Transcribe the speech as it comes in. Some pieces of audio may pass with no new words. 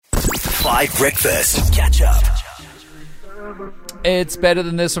5 Breakfast. Catch up. It's Better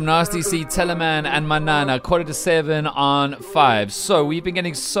Than This from Nasty C, Teleman and Manana, 7:15 on 5. So we've been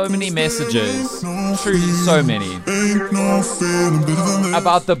getting so many messages, truly so many,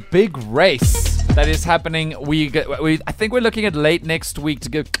 about the big race that is happening. I think we're looking at late next week to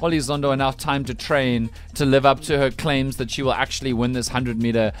give Xoli Zondo enough time to train to live up to her claims that she will actually win this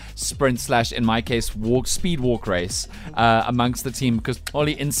 100-meter sprint / in my case, speed walk race amongst the team, because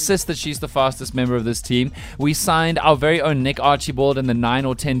Xoli insists that she's the fastest member of this team. We signed our very own Nick Archibald and the 9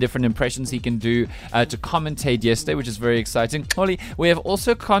 or 10 different impressions he can do to commentate yesterday, which is very exciting. Xoli, we have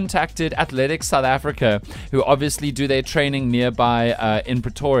also contacted Athletics South Africa, who obviously do their training nearby in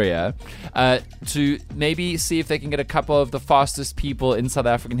Pretoria, to maybe see if they can get a couple of the fastest people in South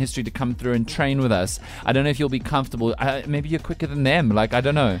African history to come through and train with us. I don't know if you'll be comfortable. Maybe you're quicker than them. I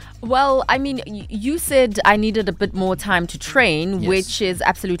don't know. Well, I mean, you said I needed a bit more time to train, Yes. which is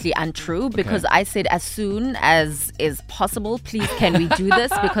absolutely untrue, because I said as soon as is possible, please can we do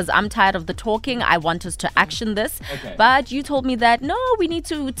this? Because I'm tired of the talking. I want us to action this. Okay. But you told me that, no, we need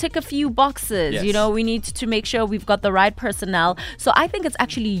to tick a few boxes. Yes. You know, we need to make sure we've got the right personnel. So I think it's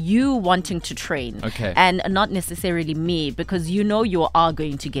actually you wanting to train. Okay. And not necessarily me, because you know you are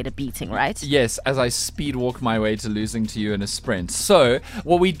going to get a beating, right? Yes, as I speed walk my way to losing to you in a sprint. So,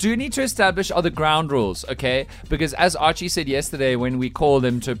 what we do need to establish are the ground rules, okay? Because as Archie said yesterday when we called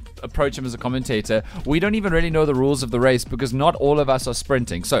him to approach him as a commentator, we don't even really know the rules of the race because not all of us are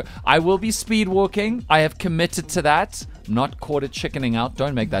sprinting. So, I will be speed walking. I have committed to that. I'm not caught at chickening out.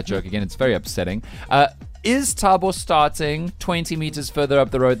 Don't make that joke again. It's very upsetting. Is Thabo starting 20 meters further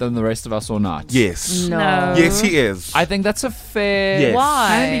up the road than the rest of us or not? Yes. No. Yes, he is. I think that's a fair Yes. Why?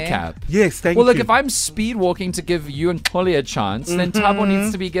 handicap. Yes, thank Well, look, you. if I'm speed walking to give you and Xoli a chance, then Thabo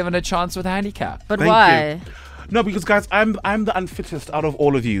needs to be given a chance with a handicap. But Thank why? you. No, because guys, I'm the unfittest out of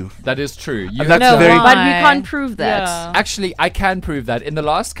all of you. That is true. You And that's No, very- but we can't prove that. Yeah. Actually, I can prove that. In the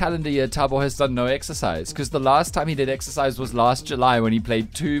last calendar year, Thabo has done no exercise, because the last time he did exercise was last July when he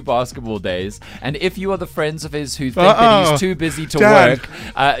played 2 basketball days. And if you are the friends of his who think that he's too busy to Dan.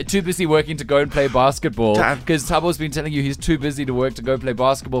 work, too busy working to go and play basketball, Dan. because Thabo's been telling you he's too busy to work to go play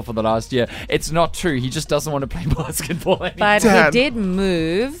basketball for the last year, it's not true. He just doesn't want to play basketball anymore. But Dad. he did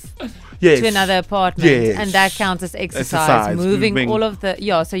move Yes. to another apartment, Yes. and that counts as exercise. Moving all of the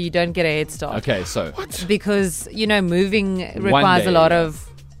so you don't get a head start. Okay, so Because moving requires day. a lot of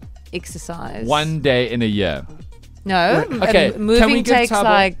exercise. one day in a year. No, Okay, can we moving give takes Thabo-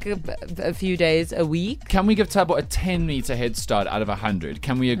 like a few days, a week. Can we give Thabo a 10-meter head start out of 100?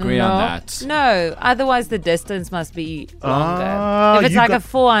 Can we agree on that? No, otherwise the distance must be longer. Ah, if it's you like got- a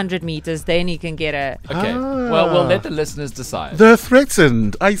 400 meters, then you can get a. Okay, well, we'll let the listeners decide. They're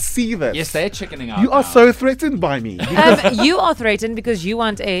threatened. I see this. Yes, they're chickening out. You are now. so threatened by me. You are threatened because you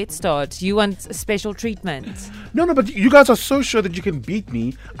want a head start. You want special treatment. No, but you guys are so sure that you can beat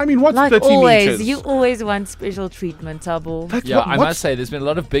me. I mean, what's Like 30 always, meters? you always want special treatment, Thabo. That's Yeah, what- I what's- must say, there's been a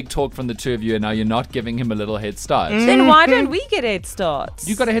lot of big talk from the two of you, and now you're not giving him a little head start. Then why don't we get head starts?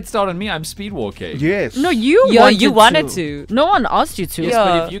 You got a head start on me. I'm speed walking. Yes. No, you wanted to. No one asked you to. Yes, Yeah.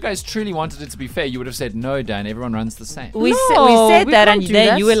 but if you guys truly wanted it to be fair, you would have said, no, Dan, everyone runs the same. We No, said we that, can't and do then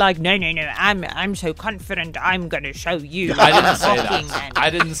that. you were like, no, I'm so confident. I'm gonna show you. I didn't say Walking that. and- I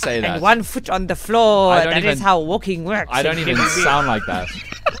didn't say that. And 1 foot on the floor. I don't That is even- how walking works. I don't even sound like that.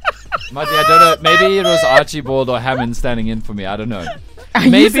 Might be, I don't know. Maybe it was Archibald or Hammond standing in for me. I don't know. Are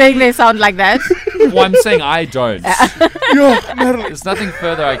you saying they sound like that? Well, I'm saying I don't. Yo, Natalie. There's nothing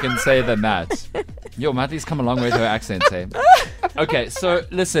further I can say than that. Yo, Matthew's come a long way with her accent, eh? Okay, so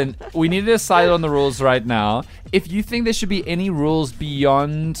listen, we need to decide on the rules right now. If you think there should be any rules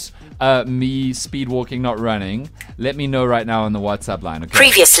beyond me speed walking, not running, let me know right now on the WhatsApp line, okay?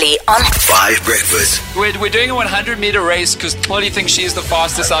 Previously on 5 Breakfast. We're doing a 100-meter race because Xoli thinks she's the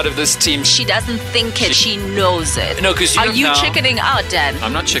fastest out of this team. She doesn't think it, she knows it. No, because Are you chickening out, Dan?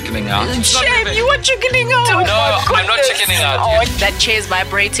 I'm not chickening out. Shame, you are chickening out. No, I'm not chickening out. Oh, that chair's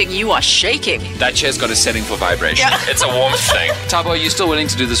vibrating. You are shaking. That chair's got a setting for vibration. It's a warmth thing. Thabo, are you still willing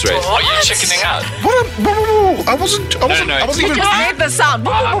to do this race? Are you chickening out? What? I wasn't no. I wasn't even. Just made the sound.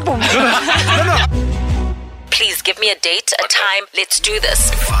 Boom, boom, boom, boom. Please give me a date, a time. Let's do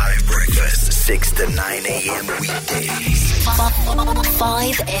this. 5 Breakfast, 6 to 9 a.m. weekdays.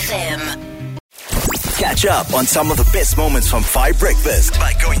 5 FM. Catch up on some of the best moments from 5 Breakfast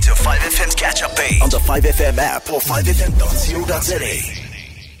by going to 5FM's catch-up page on the 5FM app or 5FM.co.za.